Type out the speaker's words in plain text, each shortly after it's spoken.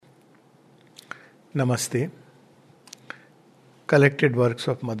नमस्ते। Collected works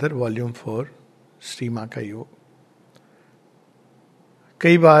of mother volume 4 Shri मां का योग।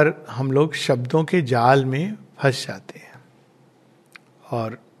 कई बार हम लोग शब्दों के जाल में फंस जाते हैं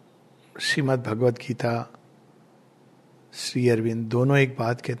और श्रीमद् भगवद गीता, श्री अरविंद दोनों एक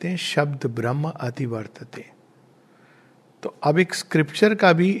बात कहते हैं, शब्द ब्रह्म अतिवर्तते। तो अब एक स्क्रिप्चर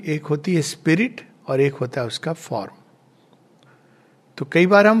का भी एक होती है स्पिरिट और एक होता है उसका फॉर्म। तो कई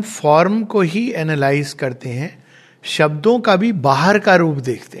बार हम फॉर्म को ही एनालाइज करते हैं, शब्दों का भी बाहर का रूप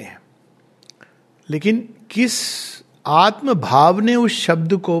देखते हैं, लेकिन किस आत्म भाव ने उस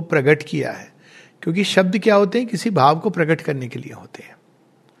शब्द को प्रकट किया है। क्योंकि शब्द क्या होते हैं? किसी भाव को प्रकट करने के लिए होते हैं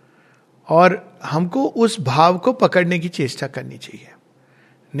और हमको उस भाव को पकड़ने की चेष्टा करनी चाहिए।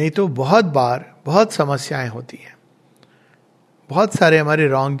 नहीं तो बहुत बार बहुत समस्याएं होती हैं, बहुत सारे हमारे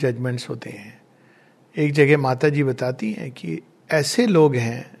रॉन्ग जजमेंट्स होते हैं। एक जगह माता जी बताती हैं कि ऐसे लोग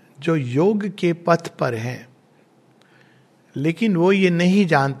हैं जो योग के पथ पर हैं, लेकिन वो ये नहीं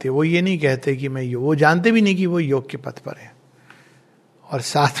जानते, वो ये नहीं कहते कि मैं योग, वो जानते भी नहीं कि वो योग के पथ पर है। और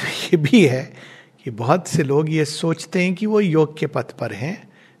साथ में ये भी है कि बहुत से लोग ये सोचते हैं कि वो योग के पथ पर हैं,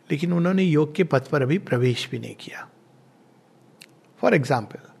 लेकिन उन्होंने योग के पथ पर अभी प्रवेश भी नहीं किया। फॉर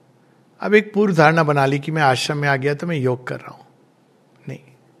एग्जाम्पल, अब एक पूर्व धारणा बना ली कि मैं आश्रम में आ गया तो मैं योग कर रहा हूं। नहीं,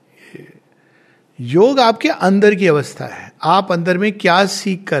 योग आपके अंदर की अवस्था है। आप अंदर में क्या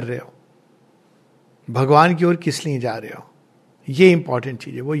सीख कर रहे हो, भगवान की ओर किस लिए जा रहे हो, ये इंपॉर्टेंट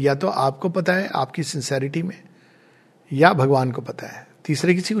चीज है। वो या तो आपको पता है आपकी सिंसेरिटी में, या भगवान को पता है,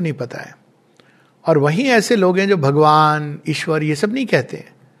 तीसरे किसी को नहीं पता है। और वहीं ऐसे लोग हैं जो भगवान, ईश्वर ये सब नहीं कहते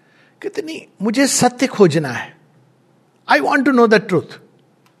हैं, कहते नहीं मुझे सत्य खोजना है, I want to know the truth.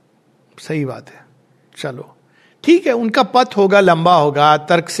 सही बात है, चलो ठीक है, उनका पथ होगा, लंबा होगा,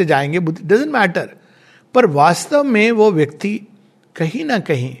 तर्क से जाएंगे, डजंट मैटर। पर वास्तव में वो व्यक्ति कहीं ना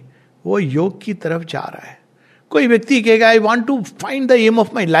कहीं वो योग की तरफ जा रहा है। कोई व्यक्ति कहेगा आई want to find the M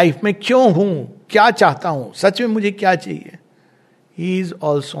of my life, मैं क्यों हूं, क्या चाहता हूं, सच में मुझे क्या चाहिए। He is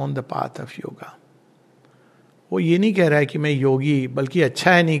also on the path of yoga. वो ये नहीं कह रहा है कि मैं योगी, बल्कि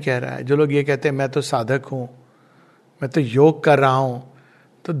अच्छा है नहीं कह रहा है। जो लोग ये कहते हैं मैं तो साधक हूं, मैं तो योग कर रहा हूं,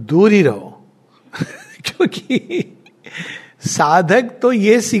 तो दूर ही रहो। क्योंकि साधक तो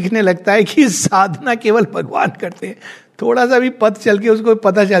ये सीखने लगता है कि साधना केवल भगवान करते हैं। थोड़ा सा भी पथ चल के उसको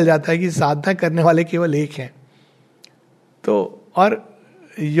पता चल जाता है कि साधना करने वाले केवल एक हैं। तो और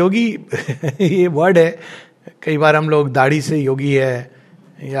योगी ये वर्ड है, कई बार हम लोग दाढ़ी से योगी है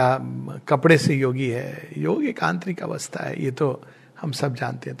या कपड़े से योगी है। योग एक आंतरिक अवस्था है, ये तो हम सब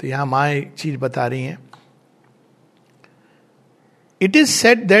जानते हैं। तो यहां माँ एक चीज बता रही हैं, It is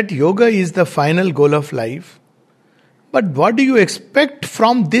said that yoga is the final goal of life, but what do you expect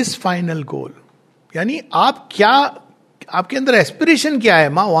from this final goal? यानी आप क्या, आपके अंदर एस्पिरेशन क्या है?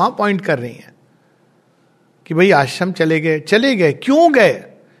 मां वहां पॉइंट कर रही हैं कि भाई आश्रम चले गए, क्यों गए?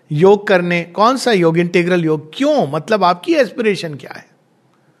 योग करने। कौन सा योग? इंटीग्रल योग। क्यों? मतलब आपकी एस्पिरेशन क्या है?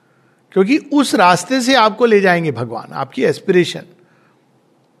 क्योंकि उस रास्ते से आपको ले जाएंगे भगवान, आपकी aspiration.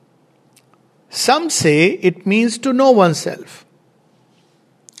 Some say it means to know oneself.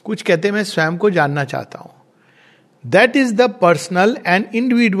 कुछ कहते हैं मैं स्वयं को जानना चाहता हूं। That is the personal and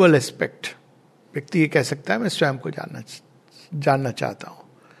individual aspect. व्यक्ति ये कह सकता है मैं स्वयं को जानना चाहता हूं।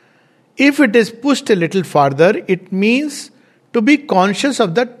 If it is pushed a little further, it means to be conscious of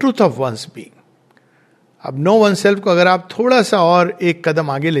the truth of one's being. अब नो वन सेल्फ को अगर आप थोड़ा सा और एक कदम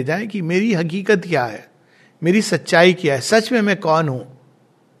आगे ले जाएं कि मेरी हकीकत क्या है, मेरी सच्चाई क्या है, सच में मैं कौन हूं,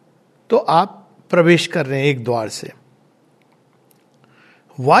 तो आप प्रवेश कर रहे हैं एक द्वार से।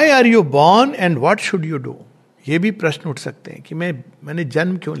 Why are you born and what should you do? ये भी प्रश्न उठ सकते हैं कि मैंने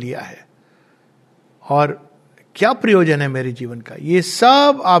जन्म क्यों लिया है और क्या प्रयोजन है मेरे जीवन का। ये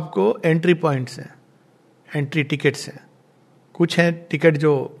सब आपको एंट्री पॉइंट्स हैं, एंट्री टिकट्स हैं। कुछ हैं टिकट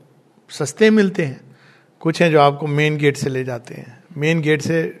जो सस्ते मिलते हैं, कुछ हैं जो आपको मेन गेट से ले जाते हैं। मेन गेट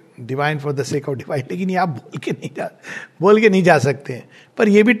से divine for the sake of divine, लेकिन ये आप बोल के नहीं जा सकते हैं। पर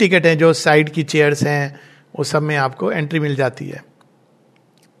ये भी टिकट हैं जो साइड की चेयर्स हैं, वो सब में आपको एंट्री मिल जाती है।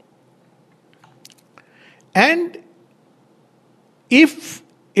 And if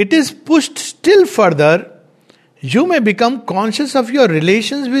it is pushed still further, you may become conscious of your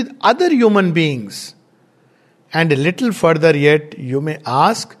relations with other human beings. And a little further yet, you may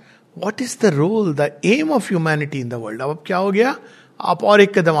ask, what is the role, the aim of humanity in the world? अब क्या हो गया? आप और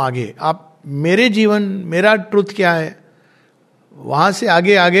एक कदम आगे, आप मेरे जीवन, मेरा ट्रुथ क्या है, वहां से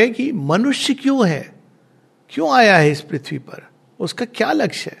आगे आगे कि मनुष्य क्यों है, क्यों आया है इस पृथ्वी पर, उसका क्या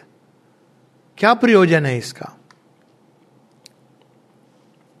लक्ष्य है, क्या प्रयोजन है इसका।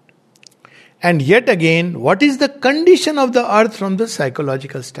 And yet again, what is the condition of the earth from the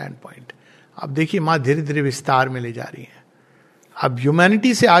psychological stand point. अब देखिए माँ धीरे धीरे विस्तार में ले जा रही है। अब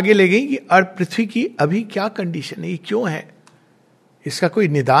ह्यूमैनिटी से आगे ले गई कि अर्थ पृथ्वी की अभी क्या कंडीशन है, ये क्यों है, इसका कोई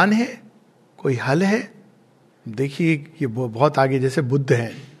निदान है, कोई हल है। देखिए ये बहुत आगे, जैसे बुद्ध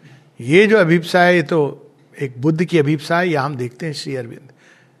है, ये जो अभिप्सा है ये तो एक बुद्ध की अभिप्सा है, या हम देखते हैं श्री अरविंद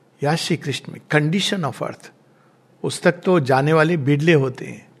या श्री कृष्ण में कंडीशन ऑफ अर्थ, उस तक तो जाने वाले बिरले होते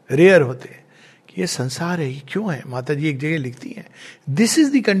हैं, रेयर होते हैं कि ये संसार है, ये क्यों है। माता जी एक जगह लिखती हैं, this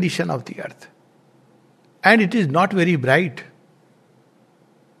is the condition of the earth and it is not very bright,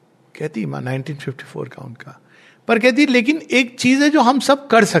 कहती माँ 1954 का उनका, पर कहती लेकिन एक चीज है जो हम सब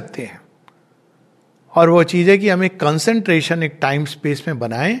कर सकते हैं, और वो चीज है कि हम एक कंसंट्रेशन एक टाइम स्पेस में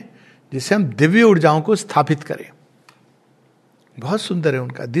बनाएं जिससे हम दिव्य ऊर्जाओं को स्थापित करें। बहुत सुंदर है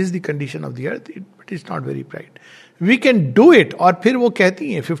उनका, this the condition of the earth it is not very bright, we can do it. और फिर वो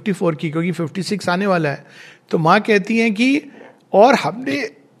कहती हैं 54 की, क्योंकि 56 आने वाला है, तो माँ कहती हैं कि और हमने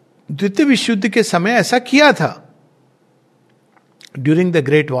द्वितीय विश्व युद्ध के समय ऐसा किया था ड्यूरिंग द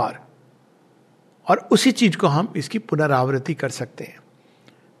ग्रेट वॉर, और उसी चीज को हम इसकी पुनरावृत्ति कर सकते हैं।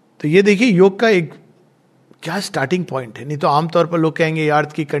 तो ये देखिए योग का एक क्या स्टार्टिंग पॉइंट है। नहीं तो आमतौर पर लोग कहेंगे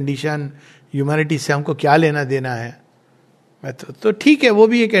अर्थ की कंडीशन, ह्यूमैनिटी से हमको क्या लेना देना है। मैं तो ठीक है, वो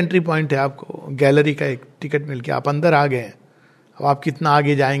भी एक एंट्री पॉइंट है, आपको गैलरी का एक टिकट मिल के आप अंदर आ गए। अब आप कितना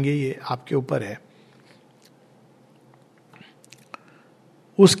आगे जाएंगे ये आपके ऊपर है।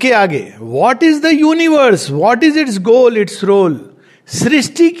 उसके आगे, what is the universe, what is its goal, its role,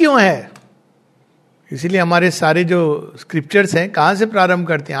 सृष्टि क्यों है। इसीलिए हमारे सारे जो स्क्रिप्चर्स हैं कहां से प्रारंभ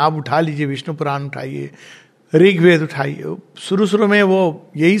करते हैं, आप उठा लीजिए, विष्णु पुराण उठाइए, ऋग्वेद उठाइए, शुरू में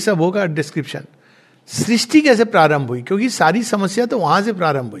वो यही सब होगा डिस्क्रिप्शन। सृष्टि कैसे प्रारंभ हुई, क्योंकि सारी समस्या तो वहां से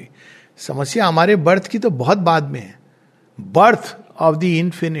प्रारंभ हुई। समस्या हमारे बर्थ की तो बहुत बाद में है। Birth of the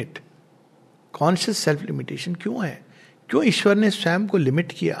infinite, conscious self limitation क्यों है, क्यों ईश्वर ने स्वयं को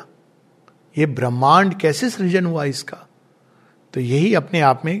लिमिट किया, ये ब्रह्मांड कैसे सृजन हुआ इसका। तो यही अपने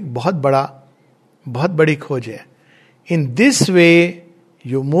आप में एक बहुत बड़ी खोज है। In this way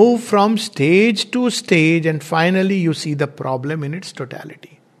you move from stage to stage and finally you see the problem in its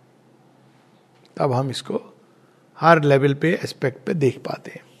totality. तब हम इसको हर लेवल पे एस्पेक्ट पे देख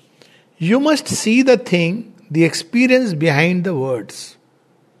पाते हैं. You must see the thing, the experience behind the words.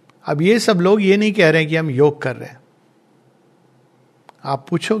 अब ये सब लोग ये नहीं कह रहे हैं कि हम योग कर रहे हैं. आप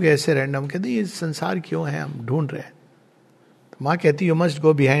पूछोगे ऐसे रैंडम, कहते ये संसार क्यों है, हम ढूंढ रहे हैं. तो माँ कहती you must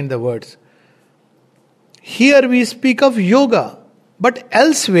go behind the words. Here we speak of yoga, but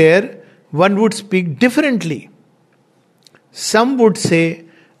elsewhere one would speak differently. Some would say,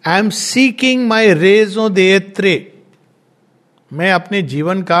 I am seeking my raison d'etre. मैं अपने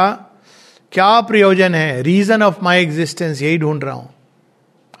जीवन का क्या प्रयोजन है, रीजन ऑफ माई एग्जिस्टेंस, यही ढूंढ रहा हूं.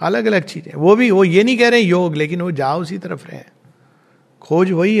 अलग अलग चीजें, वो ये नहीं कह रहे योग, लेकिन वो जाओ उसी तरफ रहे.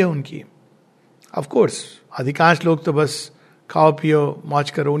 खोज वही है उनकी. ऑफ कोर्स अधिकांश लोग तो बस खाओ पियो मौज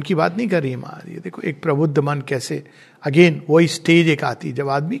करो, उनकी बात नहीं कर रही माँ. ये देखो एक प्रबुद्ध मन कैसे, अगेन वही स्टेज एक आती है जब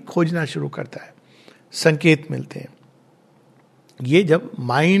आदमी खोजना शुरू करता है, संकेत मिलते हैं. ये जब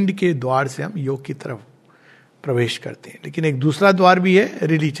माइंड के द्वार से हम योग की तरफ प्रवेश करते हैं. लेकिन एक दूसरा द्वार भी है,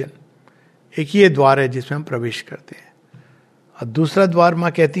 रिलीजन. एक ही द्वार है जिसमें हम प्रवेश करते हैं. और दूसरा द्वार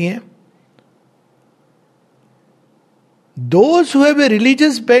माँ कहती हैं, those who have a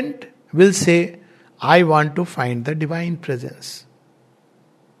religious bent will say I want to find the divine presence.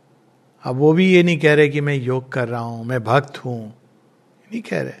 अब वो भी ये नहीं कह रहे कि मैं योग कर रहा हूं, मैं भक्त हूं, नहीं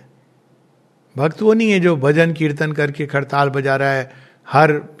कह रहे. भक्त वो नहीं है जो भजन कीर्तन करके खड़ताल बजा रहा है,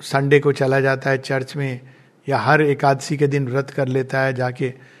 हर संडे को चला जाता है चर्च में, या हर एकादशी के दिन व्रत कर लेता है,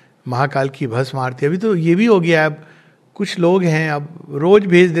 जाके महाकाल की भस्म आरती. अभी तो ये भी हो गया. अब कुछ लोग हैं अब रोज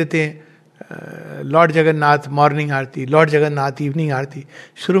भेज देते हैं Lord Jagannath morning aarti, Lord Jagannath evening aarti.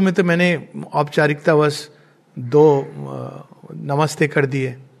 शुरू में तो मैंने औपचारिकतावश 2 नमस्ते कर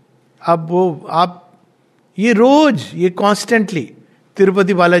दिए. अब वो आप ये रोज, ये कॉन्स्टेंटली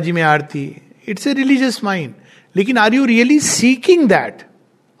तिरुपति बालाजी में आरती, इट्स ए रिलीजियस माइंड. लेकिन are you really seeking that?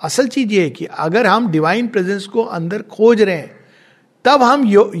 असल चीज ये है कि अगर हम डिवाइन प्रेजेंस को अंदर खोज रहे हैं, तब हम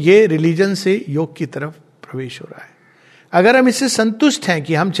ये रिलीजन से योग की तरफ प्रवेश हो रहा है. अगर हम इससे संतुष्ट हैं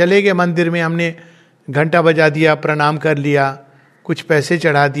कि हम चले गए मंदिर में, हमने घंटा बजा दिया, प्रणाम कर लिया, कुछ पैसे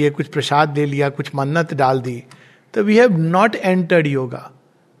चढ़ा दिए, कुछ प्रसाद ले लिया, कुछ मन्नत डाल दी, तो we have not entered yoga.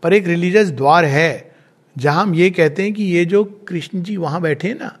 पर एक रिलीजियस द्वार है जहां हम ये कहते हैं कि ये जो कृष्ण जी वहां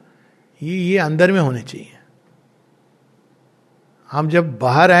बैठे ना, ये अंदर में होने चाहिए. हम जब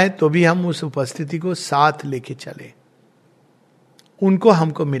बाहर आए तो भी हम उस उपस्थिति को साथ लेके चले. उनको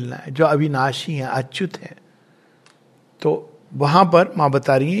हमको मिलना है जो अविनाशी हैं, अच्युत हैं. तो वहां पर मां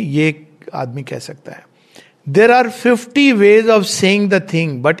बता रही है ये एक आदमी कह सकता है. There are 50 ways of saying the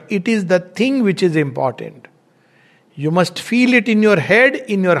thing, but it is the thing which is important. You must feel it in your head,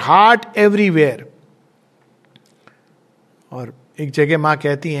 in your heart, everywhere. और एक जगह माँ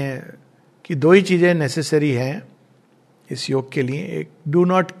कहती हैं कि दो ही चीजें नेसेसरी हैं इस योग के लिए. एक, डू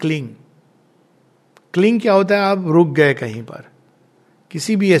नॉट क्लिंग. क्लिंग क्या होता है? आप रुक गए कहीं पर,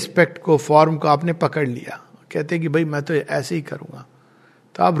 किसी भी एस्पेक्ट को, फॉर्म को आपने पकड़ लिया, कहते हैं कि भाई मैं तो ऐसे ही करूंगा,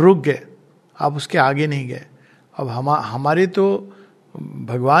 तो आप रुक गए, आप उसके आगे नहीं गए. अब हमारे तो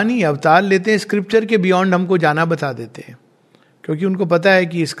भगवान ही अवतार लेते हैं, स्क्रिप्चर के बियॉन्ड हमको जाना बता देते हैं, क्योंकि उनको पता है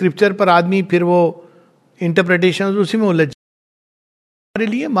कि स्क्रिप्चर पर आदमी फिर वो इंटरप्रिटेशन उसी में उलझ, हमारे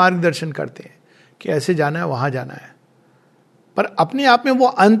लिए मार्गदर्शन करते हैं कि ऐसे जाना है, वहां जाना है. पर अपने आप में वो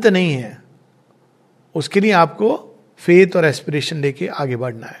अंत नहीं है, उसके लिए आपको फेथ और एस्पिरेशन लेके आगे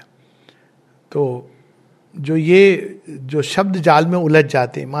बढ़ना है. तो जो शब्द जाल में उलझ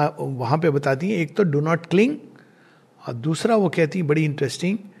जाते हैं, माँ वहां पे बताती हैं, एक तो डू नॉट क्लिंग, और दूसरा वो कहती है बड़ी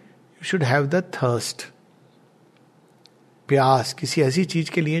interesting, you should have the thirst. प्यास किसी ऐसी चीज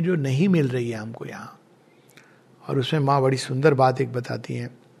के लिए जो नहीं मिल रही है हमको यहाँ. और उसमें माँ बड़ी सुंदर बात एक बताती हैं,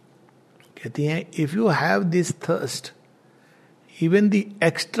 कहती हैं, if you have this thirst, even the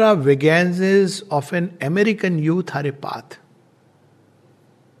extra वेगेंसेस of an American youth R a path.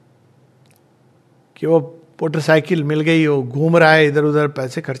 कि वो मोटरसाइकिल मिल गई, वो घूम रहा है इधर उधर,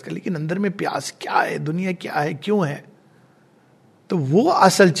 पैसे खर्च कर, लेकिन अंदर में प्यास क्या है, दुनिया क्या है, क्यों है, तो वो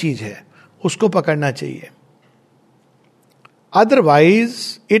असल चीज है, उसको पकड़ना चाहिए.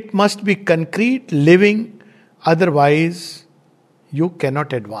 Otherwise it must be concrete living, otherwise you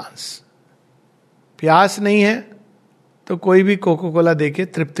cannot advance. प्यास नहीं है तो कोई भी कोको कोला देके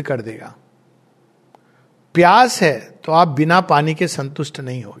तृप्त कर देगा. प्यास है तो आप बिना पानी के संतुष्ट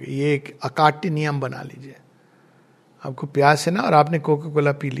नहीं होगे. ये एक अकाट्य नियम बना लीजिए. आपको प्यास है ना, और आपने कोको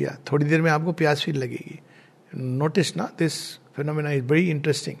कोला पी लिया, थोड़ी देर में आपको प्यास फिर लगेगी. नोटिस ना, this phenomena is very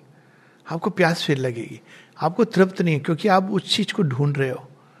interesting. आपको प्यास फिर लगेगी, आपको तृप्त नहीं, क्योंकि आप उस चीज को ढूंढ रहे हो.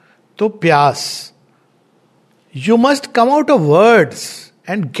 तो प्यास, you must come out of words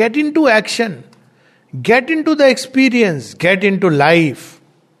and get in to action, get in to the experience, get in to life.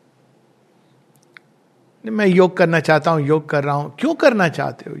 मैं योग करना चाहता हूं, योग कर रहा हूं. क्यों करना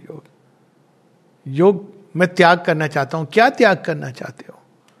चाहते हो योग? योग मैं त्याग करना चाहता हूं. क्या त्याग करना चाहते हो?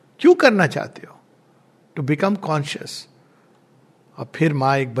 क्यों करना चाहते हो? To become conscious. और फिर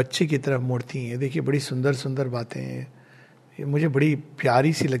माँ एक बच्चे की तरफ मुड़ती हैं. देखिए बड़ी सुंदर सुंदर बातें हैं, ये मुझे बड़ी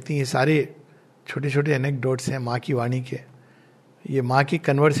प्यारी सी लगती हैं. ये सारे छोटे छोटे एनेक्डोट्स हैं माँ की वाणी के. ये माँ की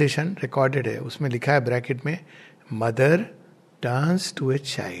कन्वर्सेशन रिकॉर्डेड है, उसमें लिखा है ब्रैकेट में, mother turns to a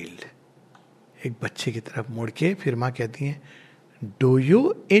child. एक बच्चे की तरफ मुड़ के फिर माँ कहती हैं, do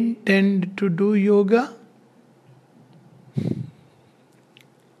you intend to do yoga?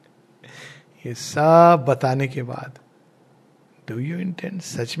 ये सब बताने के बाद, डू यू इंटेंड,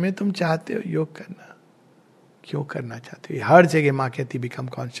 सच में तुम चाहते हो योग करना? क्यों करना चाहते हो? हर जगह माँ कहती बिकम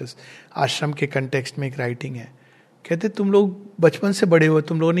कॉन्शियस. आश्रम के कंटेक्स्ट में एक राइटिंग है, कहते तुम लोग बचपन से बड़े हो,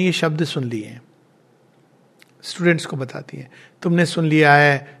 तुम लोगों ने ये शब्द सुन लिए हैं. स्टूडेंट्स को बताती हैं, तुमने सुन लिया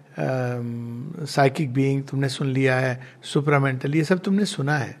है साइकिक बीइंग, तुमने सुन लिया है सुपरामेंटल, ये सब तुमने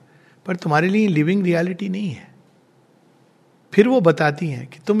सुना है, पर तुम्हारे लिए लिविंग रियलिटी नहीं है. फिर वो बताती हैं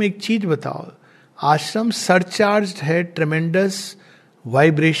कि तुम एक चीज बताओ, आश्रम सरचार्ज्ड है ट्रेमेंडस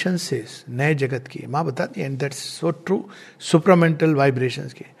वाइब्रेशन से नए जगत की. माँ बताती है, and that's so true, supramental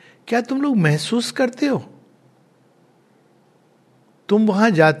vibrations के. क्या तुम लोग महसूस करते हो? तुम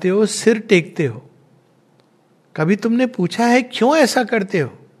वहां जाते हो, सिर टेकते हो, कभी तुमने पूछा है क्यों ऐसा करते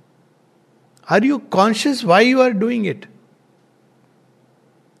हो? Are you conscious why you are doing it?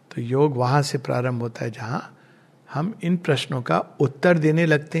 तो योग वहां से प्रारंभ होता है जहां हम इन प्रश्नों का उत्तर देने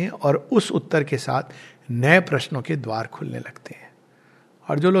लगते हैं, और उस उत्तर के साथ नए प्रश्नों के द्वार खुलने लगते हैं.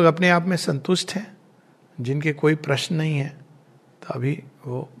 और जो लोग अपने आप में संतुष्ट हैं, जिनके कोई प्रश्न नहीं है, तो अभी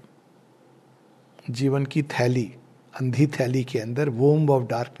वो जीवन की थैली, अंधी थैली के अंदर, वोम्ब ऑफ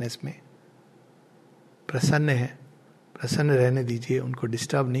डार्कनेस में प्रसन्न है. प्रसन्न रहने दीजिए, उनको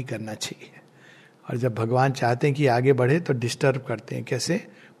डिस्टर्ब नहीं करना चाहिए. और जब भगवान चाहते हैं कि आगे बढ़े तो डिस्टर्ब करते हैं. कैसे?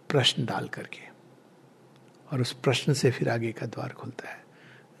 प्रश्न डाल करके, और उस प्रश्न से फिर आगे का द्वार खुलता है.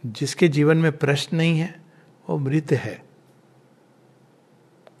 जिसके जीवन में प्रश्न नहीं है वो मृत है,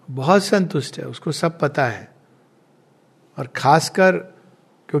 बहुत संतुष्ट है, उसको सब पता है. और खासकर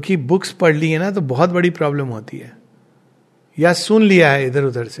क्योंकि बुक्स पढ़ ली है ना, तो बहुत बड़ी प्रॉब्लम होती है, या सुन लिया है इधर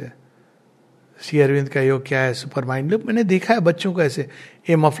उधर से. श्री अरविंद का योग क्या है, सुपर माइंड. मैंने देखा है बच्चों को ऐसे,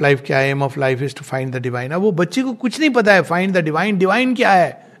 एम ऑफ लाइफ क्या है? M of life is to find the divine. अब वो बच्चे को कुछ नहीं पता है फाइंड द डिवाइन, डिवाइन क्या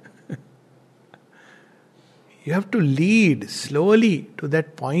है. You have to lead slowly to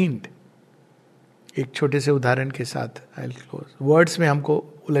that point. एक छोटे से उदाहरण के साथ आई विल क्लोज. वर्ड्स में हमको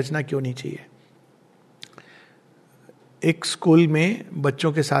उलझना क्यों नहीं चाहिए. एक स्कूल में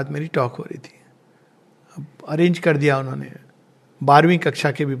बच्चों के साथ मेरी टॉक हो रही थी. अब अरेंज कर दिया उन्होंने. 12वीं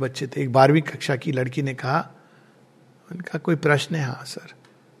कक्षा के भी बच्चे थे. एक 12वीं कक्षा की लड़की ने कहा, उनका कोई प्रश्न है. हाँ सर.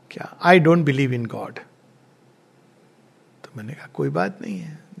 क्या? I don't believe in God. तो मैंने कहा कोई बात नहीं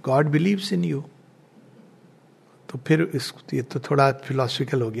है, गॉड बिलीव्स इन यू. तो फिर ये तो थोड़ा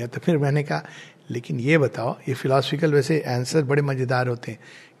फिलोसफिकल हो गया. तो फिर मैंने कहा लेकिन ये बताओ, ये फिलोसफिकल वैसे आंसर बड़े मजेदार होते हैं.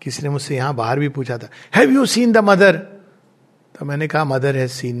 किसी ने मुझसे यहाँ बाहर भी पूछा था, have you seen the mother? तो मैंने कहा मदर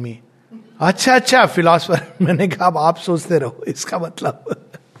हैज सीन मी. अच्छा फिलोसफर. मैंने कहा अब आप सोचते रहो इसका मतलब.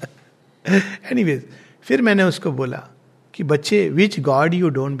 एनीवेज, फिर मैंने उसको बोला कि बच्चे, which God you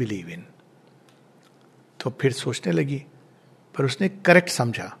don't believe in. तो फिर सोचने लगी, पर उसने करेक्ट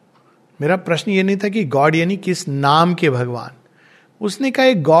समझा. मेरा प्रश्न ये नहीं था कि गॉड यानी किस नाम के भगवान. उसने कहा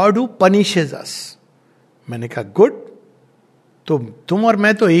एक गॉड हु पनिशेज अस. मैंने कहा गुड. तो तुम और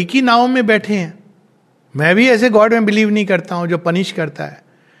मैं तो एक ही नाव में बैठे हैं. मैं भी ऐसे गॉड में बिलीव नहीं करता हूं जो पनिश करता है.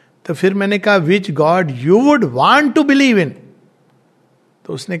 तो फिर मैंने कहा which God you would want to believe in.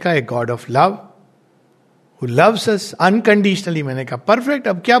 तो उसने कहा a god of love who loves us unconditionally. मैंने कहा परफेक्ट.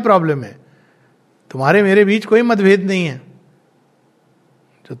 अब क्या प्रॉब्लम है? तुम्हारे मेरे बीच कोई मतभेद नहीं है.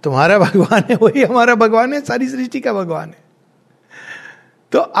 जो तुम्हारा भगवान है वही हमारा भगवान है, सारी सृष्टि का भगवान है.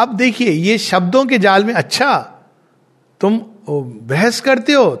 तो अब देखिए, ये शब्दों के जाल में, अच्छा तुम बहस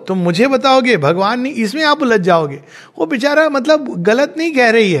करते हो, तुम मुझे बताओगे, भगवान नहीं, इसमें आप उलझ जाओगे. वो बेचारा मतलब गलत नहीं कह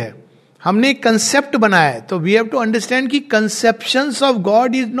रही है. हमने एक कंसेप्ट बनाया है, तो वी हैव टू अंडरस्टैंड कि conceptions of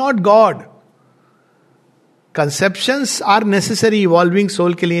God is not God. Conceptions are necessary evolving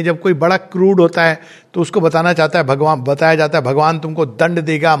soul के लिए. जब कोई बड़ा क्रूड होता है तो उसको बताना चाहता है भगवान, बताया जाता है भगवान तुमको दंड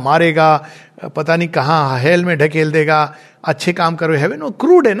देगा, मारेगा, पता नहीं कहाँ हेल में ढकेल देगा, अच्छे काम करो हेवन. वो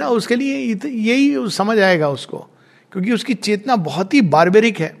क्रूड है ना, उसके लिए यही समझ आएगा उसको, क्योंकि उसकी चेतना बहुत ही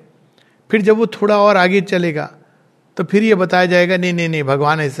बार्बेरिक है. फिर जब वो थोड़ा और आगे चलेगा तो फिर ये बताया जाएगा नहीं नहीं नहीं,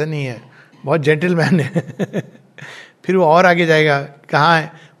 भगवान ऐसा नहीं है, बहुत जेंटलमैन है. फिर वो और आगे जाएगा, कहाँ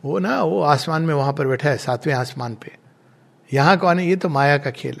है वो? ना वो आसमान में वहां पर बैठा है, 7वें आसमान पे. यहाँ कौन है? ये तो माया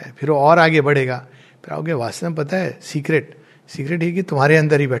का खेल है. फिर वो और आगे बढ़ेगा, फिर आओगे वास्तव में पता है सीक्रेट ये कि तुम्हारे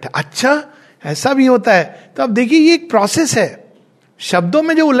अंदर ही बैठा. अच्छा ऐसा भी होता है. तो अब देखिए ये एक प्रोसेस है. शब्दों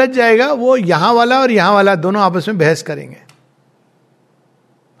में जो उलझ जाएगा वो यहां वाला और यहां वाला दोनों आपस में बहस करेंगे.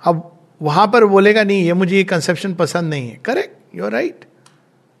 अब वहां पर बोलेगा नहीं, ये मुझे ये कंसेप्शन पसंद नहीं है. Correct, you are right.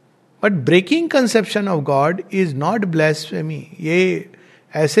 But breaking conception of God is not ब्लेस्फेमी. ये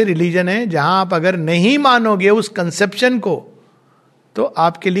ऐसे रिलीजन है जहां आप अगर नहीं मानोगे उस कंसेप्शन को तो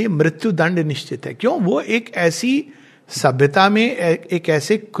आपके लिए मृत्यु दंड निश्चित है. क्यों? वो एक ऐसी सभ्यता में, एक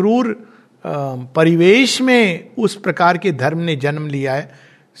ऐसे क्रूर परिवेश में उस प्रकार के धर्म ने जन्म लिया है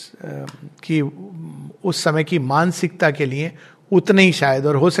कि उस समय की मानसिकता के लिए उतने ही शायद,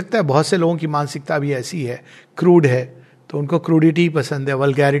 और हो सकता है बहुत से लोगों की मानसिकता भी ऐसी है, क्रूड है, तो उनको क्रूडिटी पसंद है,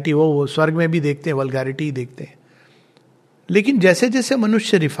 वल्गैरिटी. वो स्वर्ग में भी देखते हैं वल्गैरिटी ही देखते हैं. लेकिन जैसे जैसे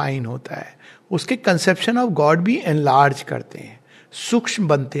मनुष्य रिफाइन होता है उसके कंसेप्शन ऑफ गॉड भी एनलार्ज करते हैं, सूक्ष्म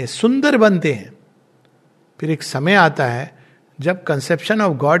बनते हैं, सुंदर बनते हैं. फिर एक समय आता है जब कंसेप्शन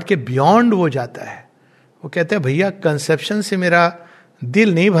ऑफ गॉड के बियॉन्ड वो जाता है. वो कहते हैं भैया कंसेप्शन से मेरा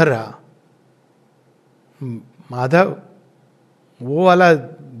दिल नहीं भर रहा, माधव वो वाला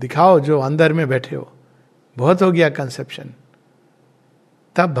दिखाओ जो अंदर में बैठे हो, बहुत हो गया कंसेप्शन.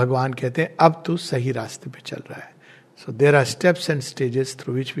 तब भगवान कहते हैं अब तू सही रास्ते पे चल रहा है. So there are steps and stages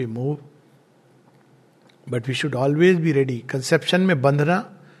through which we move, but we should always be ready. Conception में बंधना,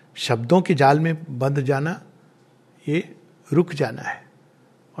 शब्दों के जाल में बंध जाना, ये रुक जाना है.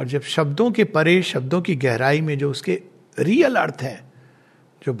 और जब शब्दों के परे, शब्दों की गहराई में जो उसके रियल अर्थ हैं,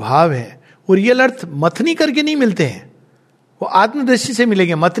 जो भाव हैं, वो रियल अर्थ मथनी करके नहीं मिलते हैं, वो आत्मदृष्टि से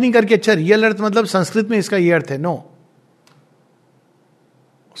मिलेंगे. मथनी करके अच्छा रियल अर्थ मतलब संस्कृत में इसका ये अर्थ है, नो.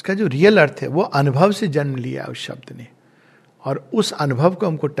 उसका जो रियल अर्थ है वो अनुभव से जन्म लिया उस शब्द ने, और उस अनुभव को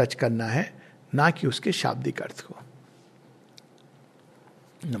हमको टच करना है, ना कि उसके शाब्दिक अर्थ को.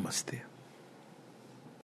 नमस्ते.